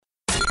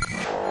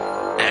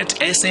at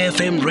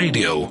SAFM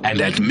Radio and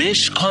at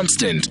Mish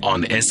Constant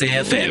on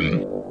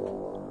SAFM.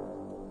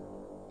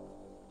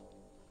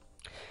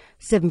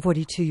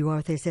 7:42, you are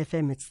with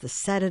SFM. It's the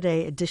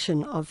Saturday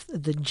edition of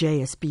the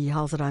JSB.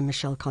 How's it? I'm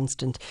Michelle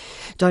Constant.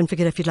 Don't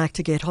forget, if you'd like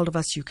to get hold of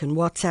us, you can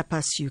WhatsApp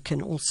us. You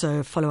can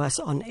also follow us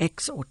on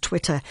X or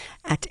Twitter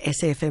at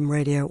SAFM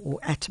Radio or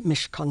at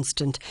Mish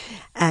Constant.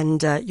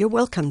 And you're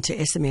welcome to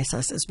SMS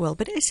us as well.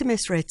 But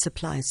SMS rates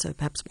apply, so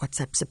perhaps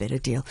WhatsApp's a better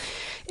deal.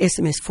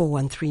 SMS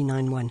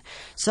 41391.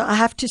 So I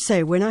have to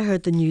say, when I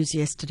heard the news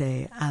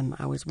yesterday,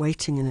 I was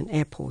waiting in an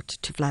airport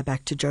to fly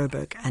back to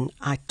Joburg, and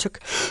I took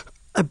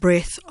a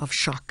breath of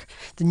shock.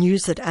 The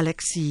news that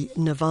Alexey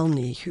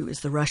Navalny, who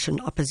is the Russian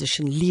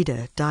opposition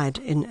leader, died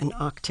in an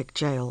Arctic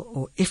jail,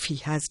 or if he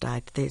has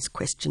died, there's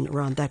question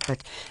around that,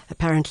 but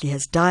apparently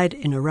has died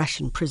in a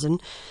Russian prison.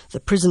 The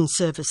prison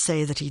service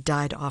say that he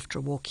died after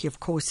a walk. He, of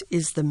course,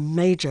 is the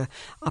major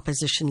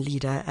opposition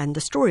leader, and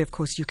the story, of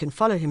course, you can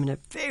follow him in a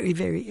very,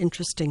 very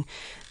interesting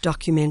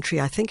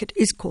documentary. I think it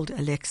is called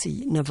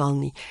Alexey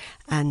Navalny,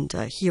 and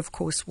he, of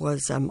course,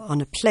 was on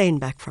a plane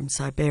back from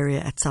Siberia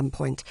at some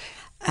point,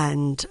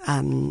 and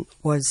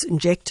was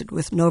injected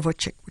with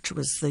Novichok, which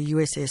was the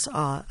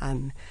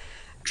USSR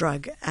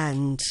drug,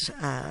 and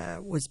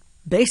was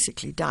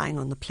basically dying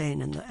on the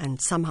plane, and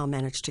somehow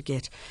managed to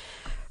get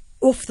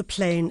off the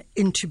plane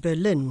into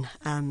Berlin,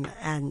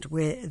 and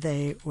where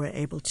they were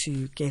able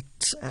to get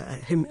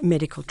him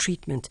medical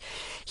treatment.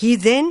 He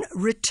then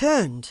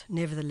returned,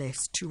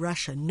 nevertheless, to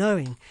Russia,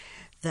 knowing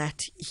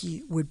that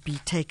he would be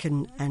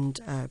taken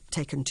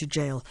to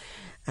jail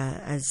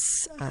as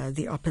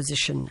the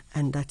opposition,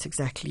 and that's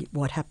exactly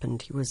what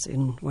happened. He was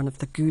in one of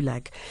the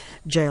Gulag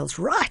jails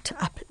right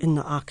up in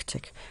the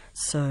Arctic,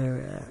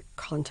 so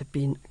can't have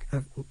been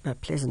a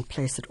pleasant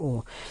place at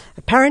all.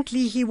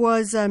 Apparently he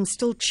was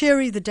still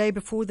cheery the day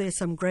before. There's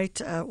some great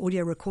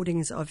audio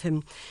recordings of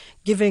him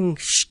giving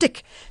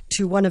shtick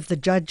to one of the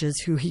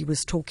judges who he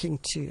was talking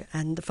to,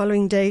 and the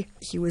following day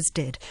he was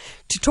dead.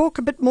 To talk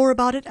a bit more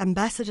about it,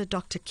 Ambassador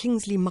Dr.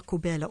 KINGSLEY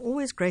MAKHUBELA.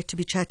 Always great to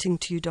be chatting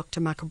to you,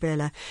 Dr.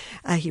 MAKHUBELA.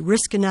 He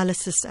risk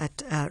analysis at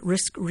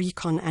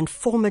RiskRecon and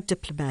former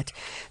diplomat.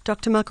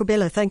 Dr.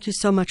 MAKHUBELA, thank you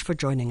so much for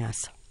joining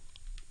us.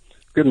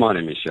 Good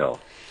morning, Michelle.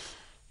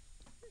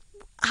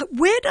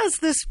 Where does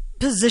this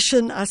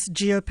position us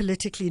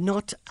geopolitically,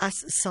 not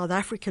us South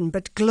African,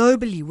 but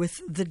globally,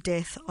 with the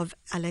death of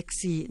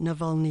Alexey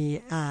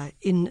Navalny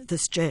in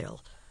this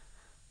jail?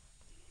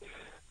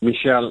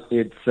 Michelle,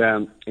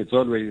 it's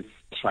always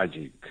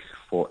tragic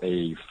for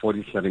a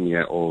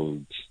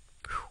 47-year-old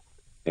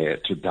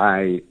to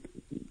die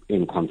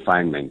in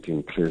confinement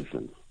in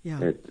prison.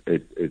 Yeah.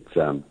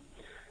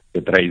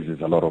 It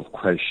raises a lot of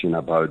question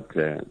about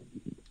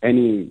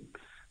any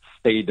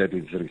state that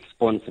is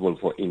responsible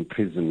for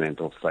imprisonment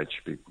of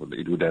such people.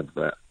 It would have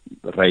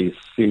raised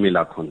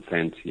similar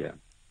concerns here.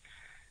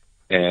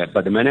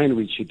 But the manner in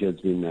which it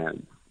has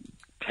been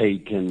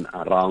taken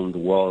around the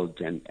world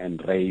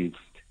and raised,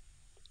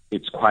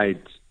 you're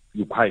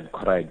quite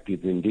correct.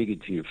 It's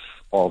indicative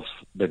of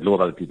the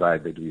global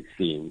divide that we're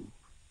seeing.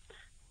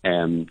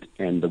 And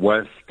the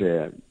West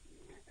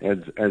has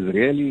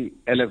really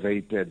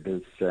elevated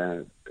this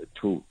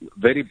to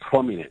very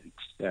prominent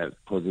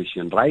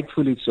position,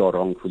 rightfully so,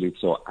 wrongfully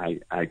so,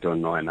 I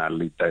don't know, and I'll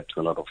leave that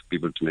to a lot of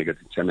people to make a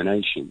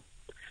determination.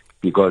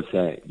 Because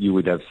you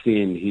would have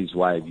seen his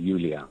wife,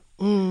 Yulia,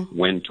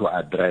 went to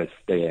address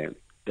the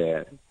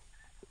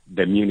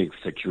Munich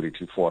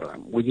Security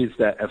Forum, which is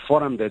a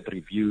forum that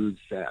reviews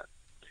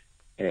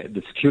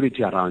the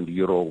security around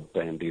Europe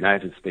and the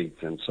United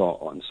States and so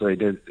on. So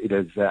it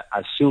has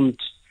assumed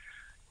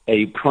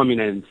a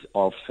prominence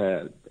of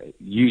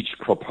huge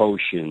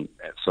proportion,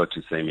 so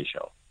to say,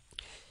 Michelle.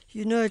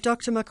 You know,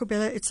 Dr.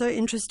 MAKHUBELA, it's so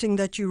interesting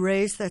that you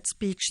raised that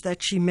speech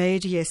that she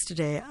made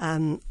yesterday.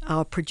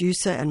 Our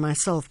producer and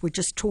myself were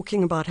just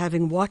talking about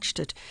having watched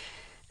it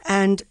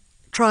and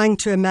trying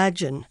to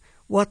imagine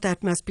what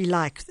that must be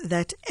like.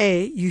 That,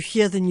 A, you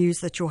hear the news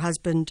that your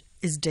husband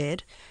is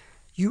dead.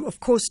 You,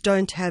 of course,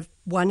 don't have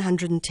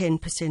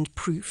 110%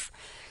 proof.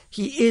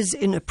 He is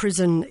in a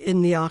prison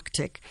in the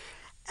Arctic.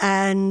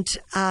 And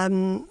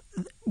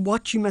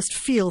what you must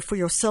feel for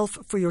yourself,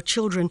 for your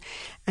children,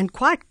 and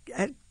quite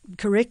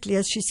correctly,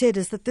 as she said,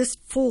 is that this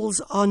falls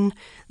on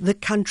the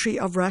country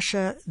of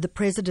Russia, the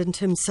president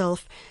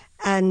himself,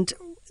 and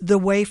the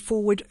way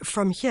forward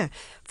from here.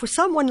 For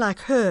someone like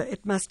her,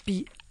 it must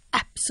be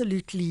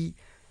absolutely...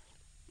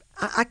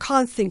 I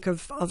can't think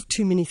of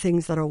too many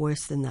things that are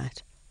worse than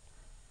that.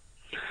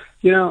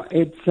 You know,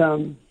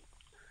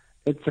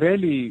 it's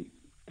really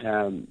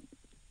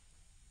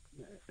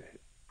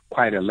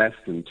quite a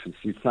lesson to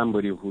see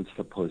somebody who's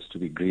supposed to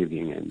be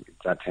grieving and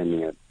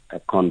attending a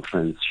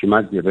conference. She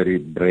must be a very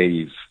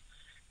brave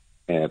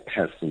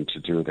person to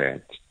do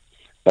that.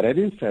 But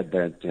having said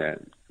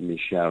that,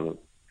 Michelle,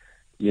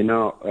 you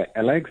know,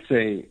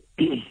 Alexey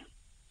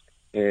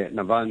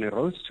Navalny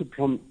rose to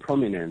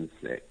prominence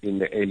in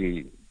the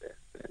early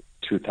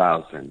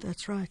 2000s.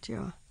 That's right,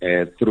 yeah.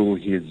 Through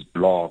his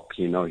blog,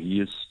 you know, he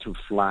used to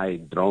fly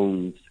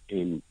drones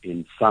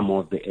in some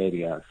of the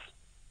areas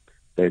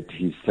that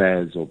he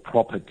says, or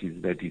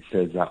properties that he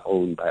says are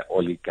owned by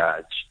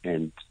oligarchs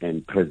and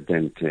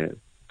President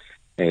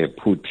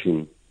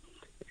Putin.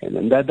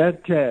 And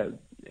that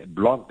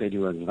blog that he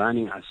was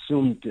running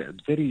assumed a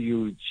very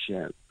huge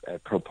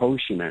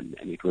proportion, and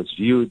it was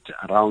viewed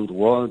around the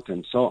world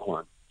and so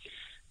on.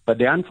 But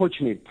the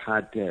unfortunate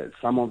part,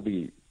 some of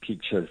the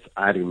pictures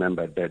I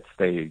remember at that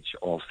stage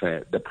of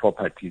the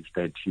properties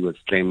that he was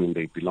claiming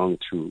they belong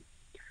to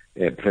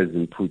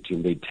President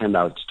Putin, they turned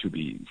out to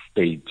be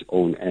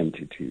state-owned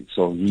entities.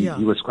 So he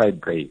was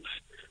quite brave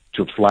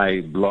to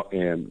fly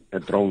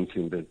drones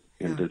in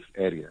these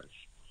areas.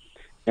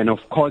 And of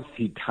course,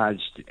 he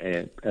touched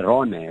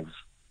Ronev,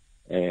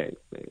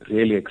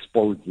 really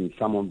exposing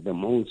some of the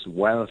most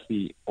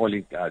wealthy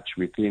oligarchs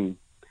within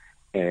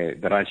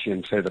the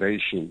Russian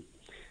Federation.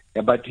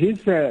 But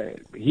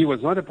he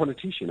was not a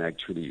politician,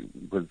 actually.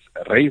 He was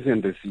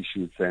raising these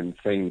issues and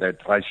saying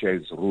that Russia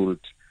is ruled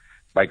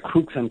by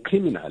crooks and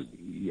criminals.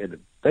 He had a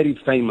very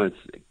famous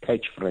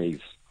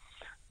catchphrase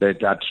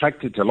that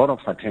attracted a lot of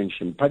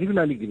attention,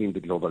 particularly given the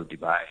global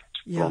divide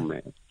from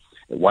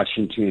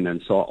Washington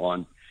and so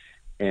on.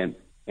 And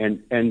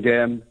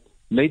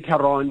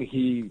later on,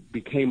 he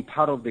became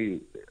part of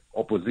the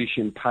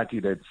opposition party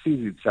that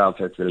sees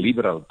itself as a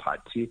liberal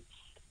party.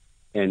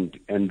 And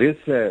this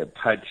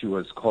party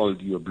was called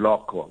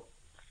Yabloko.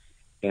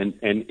 And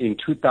in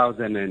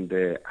 2000,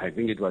 I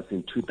think it was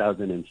in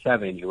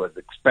 2007, he was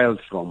expelled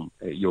from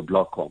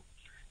Yabloko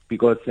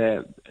because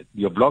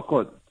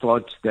Yabloko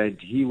thought that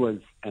he was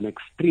an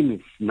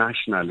extremist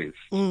nationalist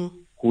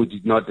who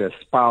did not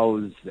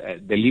espouse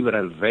the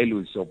liberal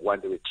values of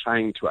what they were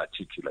trying to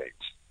articulate.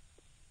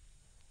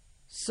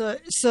 So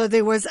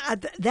there was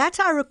that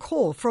I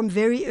recall from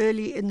very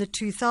early in the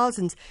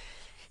 2000s.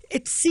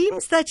 It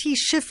seems that he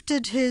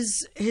shifted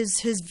his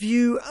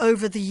view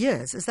over the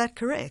years. Is that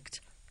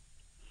correct?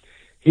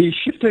 He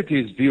shifted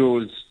his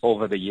views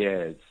over the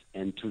years,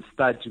 and to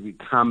start to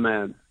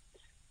become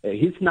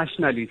his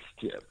nationalist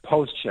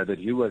posture that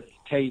he was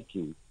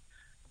taking.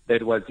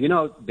 That was,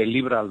 the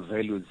liberal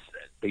values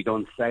they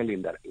don't sell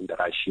in the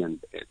Russian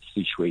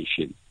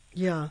situation.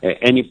 Yeah.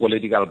 Any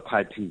political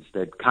parties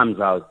that comes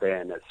out there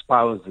and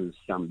espouses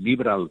some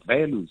liberal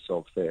values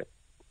of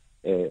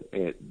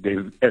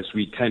as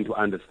we tend to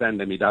understand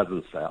them, it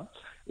doesn't sell.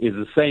 It's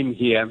the same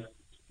here.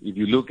 If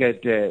you look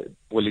at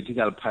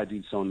political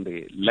parties on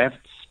the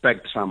left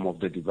spectrum of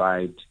the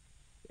divide,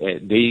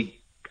 they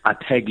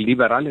attack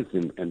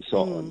liberalism and so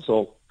on.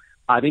 So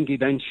I think it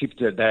then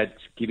shifted that,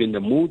 given the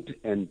mood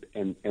and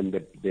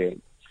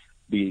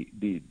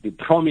the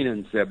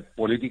prominence of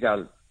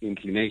political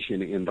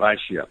inclination in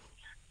Russia.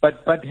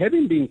 But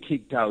having been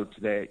kicked out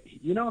there,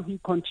 he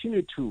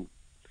continued to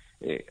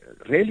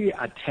really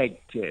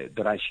attacked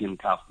the Russian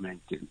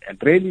government and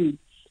really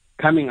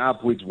coming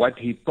up with what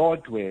he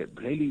thought were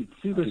really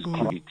serious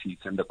commodities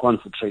and the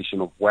concentration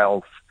of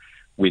wealth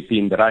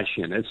within the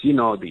Russian. As you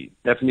know, the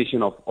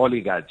definition of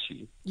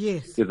oligarchy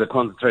is a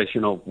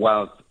concentration of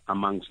wealth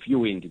amongst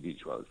few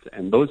individuals.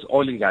 And those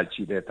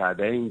oligarchy that are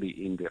there in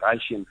the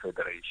Russian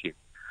Federation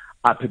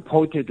are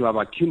purported to have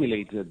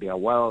accumulated their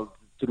wealth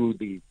through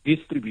the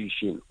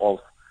distribution of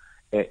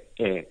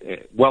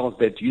wealth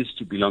that used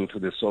to belong to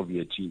the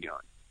Soviet Union.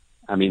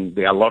 I mean,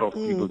 there are a lot of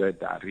people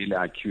that are really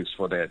accused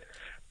for that.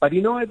 But,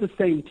 at the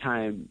same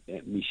time,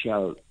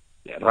 Michelle,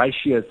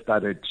 Russia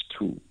started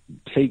to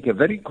take a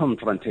very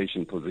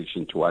confrontation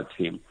position towards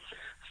him,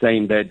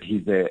 saying that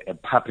he's a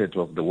puppet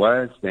of the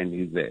West and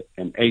he's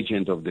an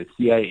agent of the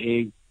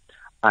CIA.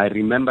 I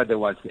remember there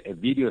was a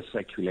video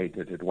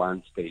circulated at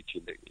one stage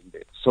in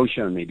the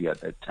social media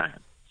at that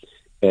time,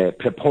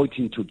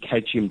 purporting to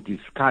catch him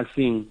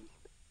discussing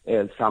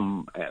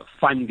some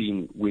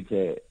funding with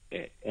an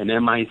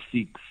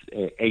MI6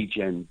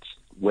 agent,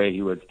 where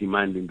he was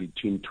demanding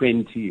between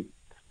 10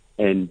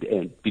 and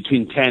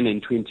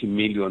 20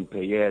 million per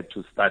year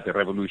to start a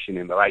revolution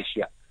in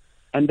Russia.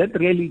 And that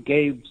really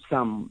gave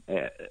some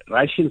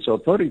Russian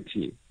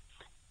authority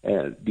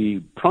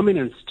the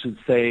prominence to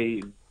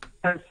say,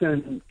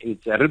 person is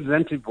a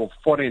representative of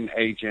foreign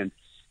agent.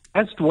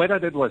 As to whether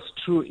that was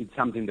true, it's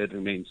something that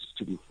remains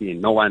to be seen.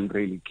 No one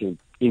really can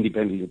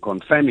independently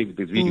confirm if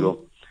the video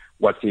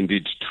was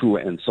indeed true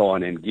and so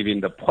on, and given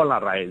the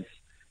polarized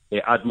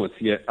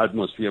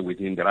atmosphere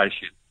within the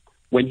Russian.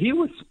 When he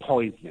was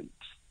poisoned,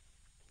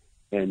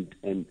 and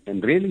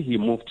really he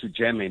moved to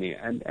Germany,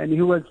 and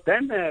he was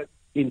then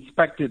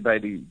inspected by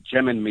the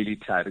German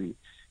military,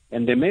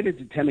 and they made a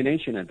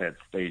determination at that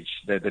stage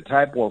that the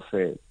type of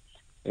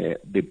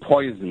the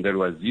poison that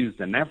was used,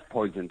 the nerve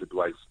poison that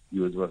was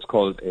used, was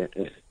called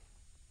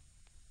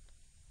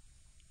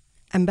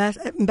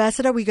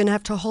Ambassador, we're going to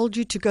have to hold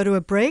you to go to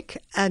a break,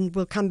 and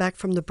we'll come back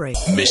from the break.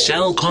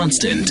 Michelle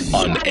Constant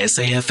on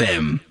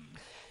SAFM.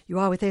 You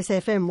are with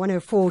SAFM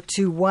 104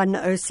 to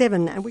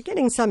 107, and we're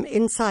getting some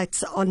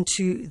insights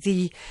onto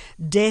the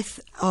death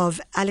of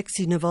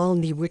Alexey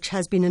Navalny, which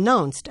has been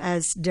announced,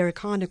 as Derek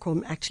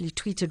Harnicom actually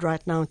tweeted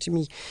right now to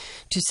me,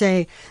 to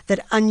say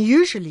that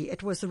unusually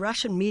it was the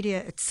Russian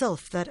media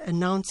itself that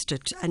announced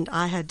it, and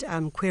I had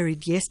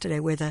queried yesterday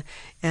whether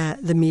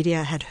the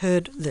media had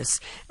heard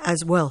this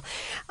as well.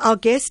 Our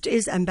guest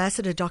is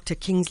Ambassador Dr.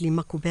 KINGSLEY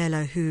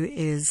MAKHUBELA, who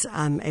is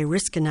a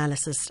risk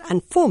analyst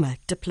and former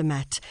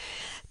diplomat.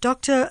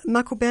 Dr.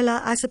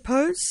 MAKHUBELA, I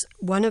suppose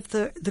one of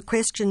the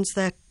questions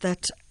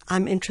that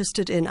I'm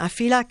interested in, I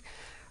feel like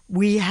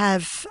we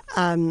have,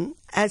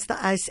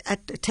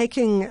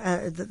 taking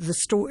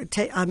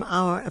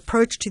our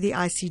approach to the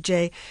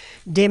ICJ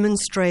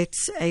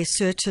demonstrates a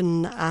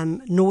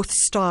certain North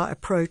Star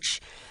approach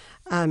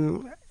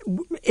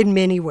in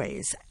many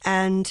ways.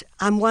 And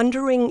I'm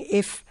wondering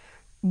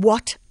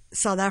what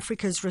South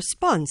Africa's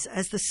response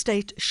as the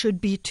state should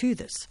be to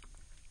this.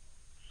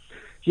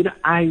 You know,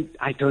 I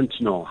don't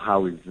know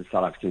how is the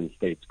South African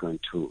state going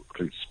to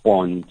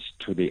respond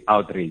to the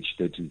outrage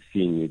that is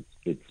seeing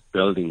it's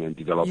building and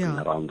developing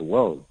around the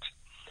world.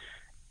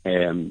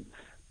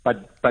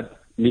 But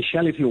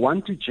Michelle, if you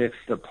want to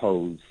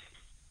juxtapose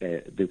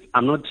this,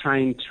 I'm not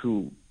trying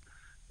to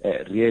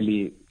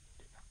really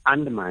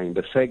undermine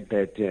the fact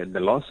that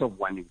the loss of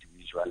one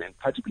individual, and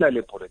particularly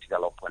a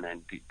political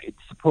opponent, it's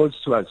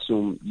supposed to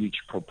assume huge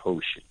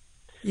proportion.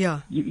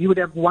 Yeah, you would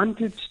have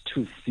wanted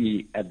to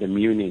see at the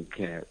Munich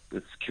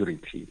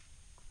security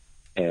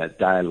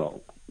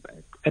dialogue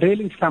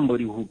really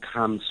somebody who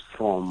comes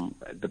from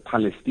the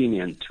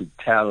Palestinian to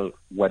tell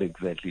what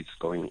exactly is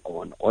going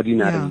on.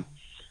 Ordinary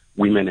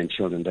women and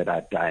children that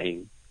are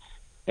dying,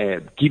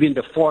 given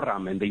the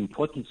forum and the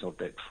importance of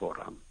that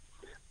forum.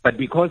 But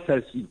because,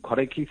 as you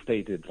correctly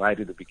stated right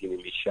at the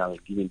beginning, Michelle,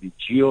 given the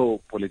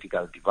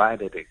geopolitical divide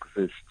that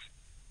exists,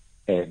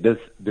 this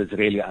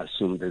really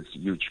assumes this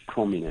huge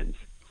prominence.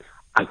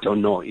 I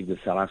don't know if the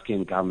South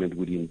African government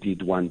would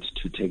indeed want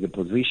to take a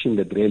position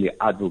that really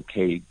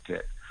advocate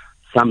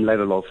some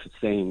level of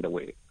saying the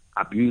way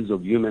abuse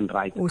of human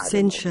rights. Or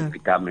censure. The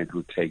government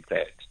would take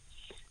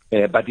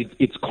that. But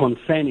it's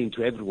concerning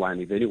to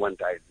everyone if anyone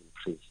dies in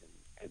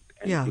prison.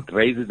 And it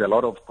raises a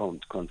lot of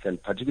concern,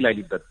 particularly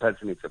if that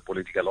person is a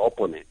political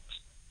opponent.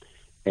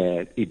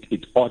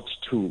 It ought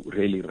to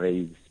really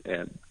raise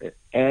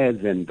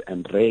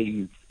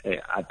raise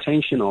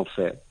attention of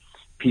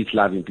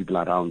peace-loving people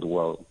around the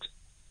world.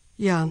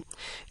 Yeah,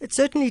 it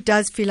certainly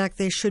does feel like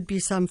there should be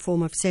some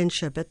form of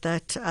censure, but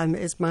that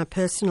is my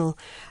personal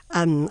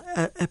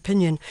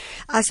opinion.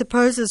 I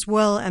suppose as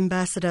well,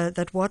 Ambassador,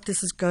 that what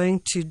this is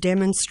going to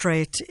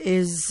demonstrate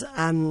is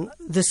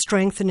the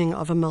strengthening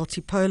of a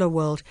multipolar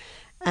world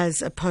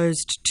as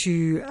opposed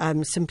to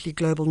simply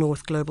global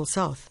north, global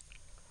south.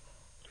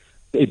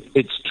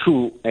 It's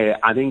true.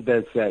 I think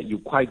you're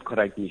quite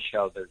correct,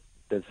 Michelle.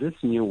 There's this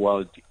new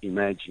world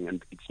emerging,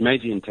 and it's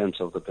emerging in terms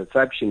of the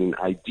perception and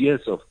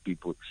ideas of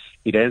people.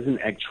 It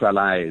hasn't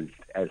actualized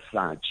as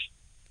such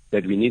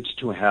that we need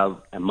to have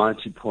a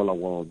multipolar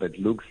world that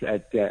looks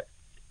at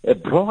a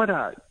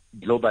broader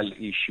global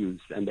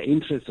issues and the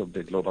interests of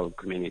the global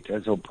community,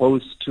 as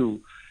opposed to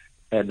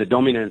the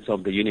dominance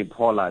of the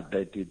unipolar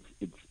that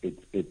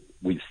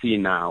we see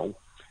now.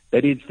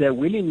 That it's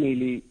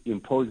willy-nilly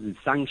imposes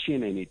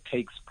sanction and it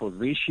takes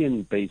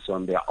position based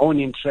on their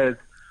own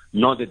interests,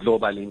 not the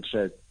global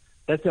interest.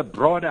 That's a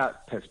broader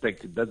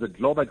perspective. There's a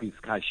global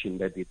discussion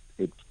that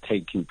it's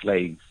taking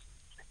place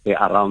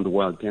around the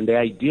world. And the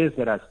ideas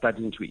that are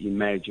starting to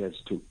emerge as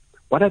to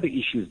what are the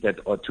issues that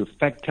ought to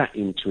factor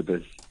into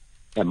this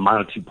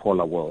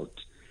multipolar world.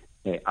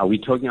 Are we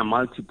talking a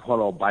multipolar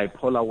or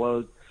bipolar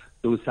world?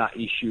 Those are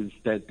issues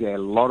that a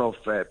lot of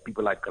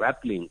people are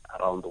grappling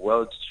around the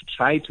world to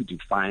try to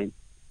define.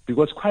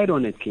 Because quite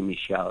honestly,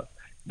 Michelle,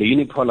 the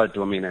unipolar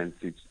dominance,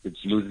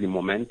 it's losing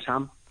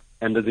momentum.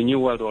 And there's a new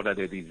world order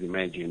that is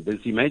emerging. This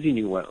emerging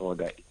new world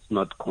order is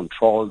not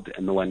controlled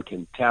and no one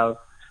can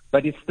tell,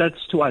 but it starts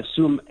to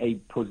assume a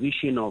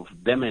position of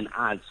them and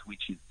us,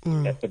 which is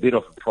a bit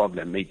of a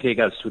problem. May take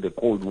us to the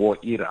Cold War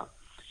era,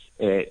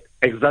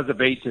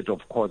 exacerbated,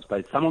 of course,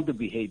 by some of the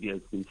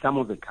behaviors in some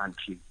of the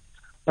countries,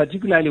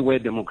 particularly where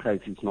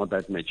democracy is not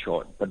that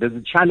mature. But there's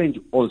a challenge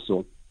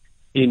also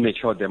in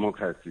mature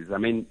democracies. I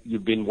mean,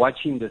 you've been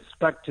watching the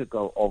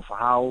spectacle of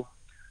how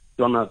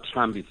Donald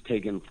Trump is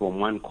taken from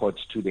one court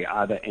to the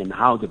other and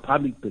how the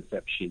public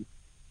perception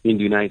in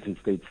the United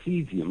States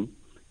sees him,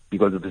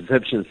 because the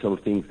perception still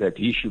thinks that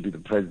he should be the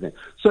president.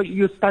 So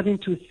you're starting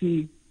to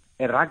see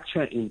a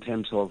rupture in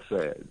terms of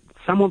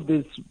some of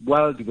these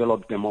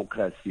well-developed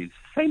democracies,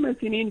 same as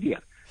in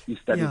India. You're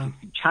starting to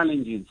see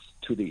challenges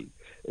to the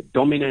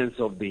dominance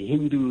of the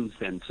Hindus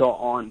and so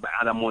on by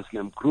other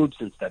Muslim groups,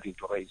 and starting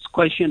to raise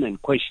questioning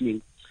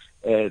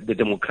the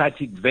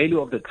democratic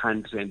value of the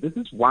country. And this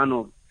is one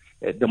of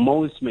the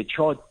most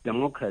mature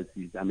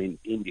democracies,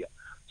 India.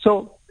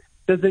 So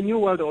there's a new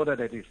world order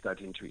that is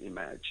starting to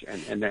emerge.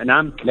 And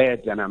I'm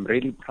glad and I'm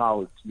really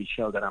proud,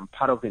 Michelle, that I'm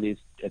part of a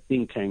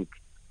think tank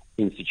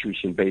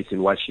institution based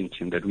in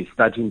Washington that we're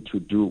starting to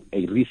do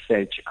a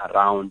research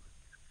around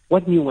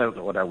what new world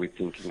order we're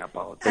thinking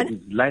about. That is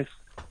less.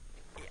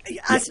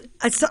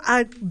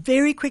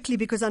 Very quickly,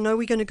 because I know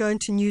we're going to go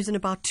into news in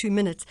about 2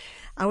 minutes,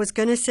 I was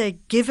going to say,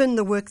 given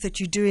the work that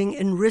you're doing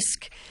in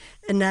risk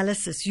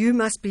analysis, you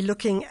must be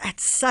looking at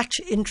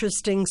such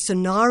interesting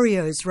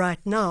scenarios right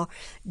now,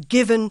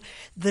 given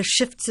the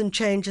shifts and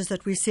changes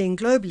that we're seeing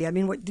globally. I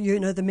mean,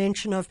 the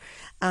mention of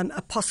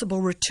a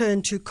possible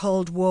return to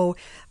Cold War,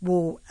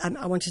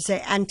 I want to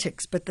say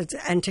antics, but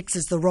antics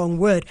is the wrong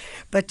word.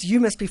 But you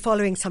must be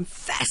following some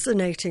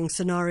fascinating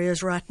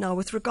scenarios right now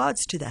with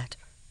regards to that.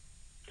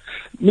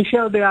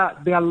 Michelle, there are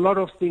a lot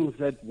of things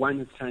that one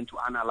is trying to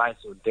analyze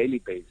on a daily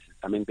basis.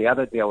 I mean, the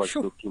other day I was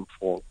looking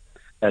for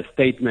a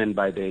statement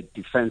by the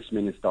defense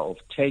minister of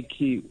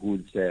Turkey,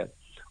 who's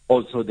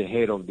also the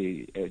head of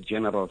the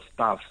general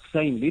staff,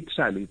 saying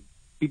literally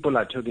people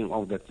are talking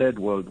of the Third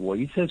World War.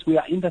 He says we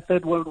are in the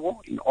Third World War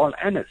in all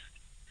earnest.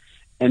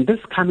 And this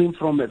coming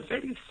from a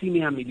very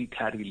senior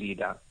military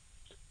leader,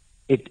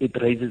 it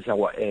raises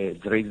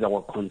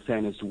our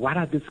concern as to what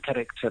are these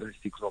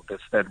characteristics of the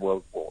Third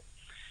World War.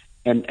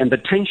 And the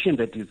tension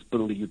that is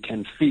building, you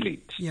can feel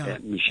it,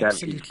 Michelle.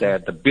 Absolutely. It's there,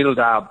 the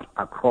build-up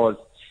across.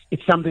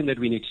 It's something that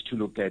we need to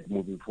look at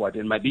moving forward.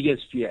 And my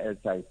biggest fear, as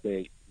I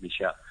say,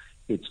 Michelle,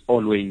 it's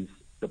always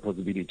the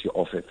possibility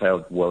of a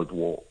Third World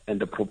War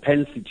and the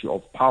propensity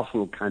of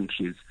powerful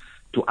countries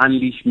to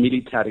unleash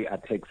military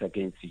attacks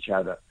against each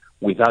other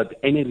without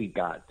any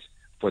regard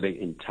for the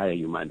entire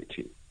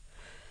humanity.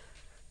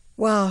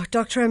 Wow,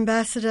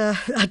 Ambassador,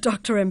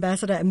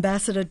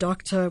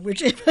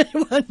 whichever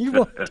one you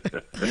want.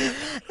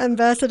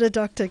 Ambassador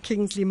Dr.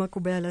 Kingsley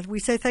Makhubela, we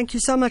say thank you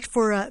so much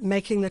for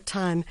making the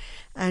time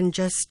and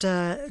just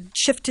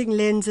shifting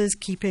lenses,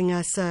 keeping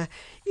us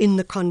in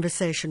the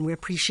conversation. We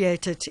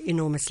appreciate it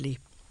enormously.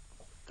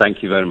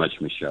 Thank you very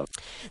much, Michelle.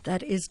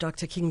 That is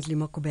Dr. Kingsley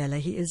Makhubela.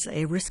 He is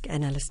a risk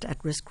analyst at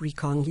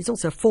RiskRecon. He's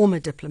also a former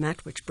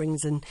diplomat, which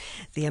brings in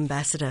the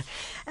ambassador.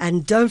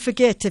 And don't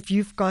forget, if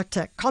you've got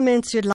comments you'd like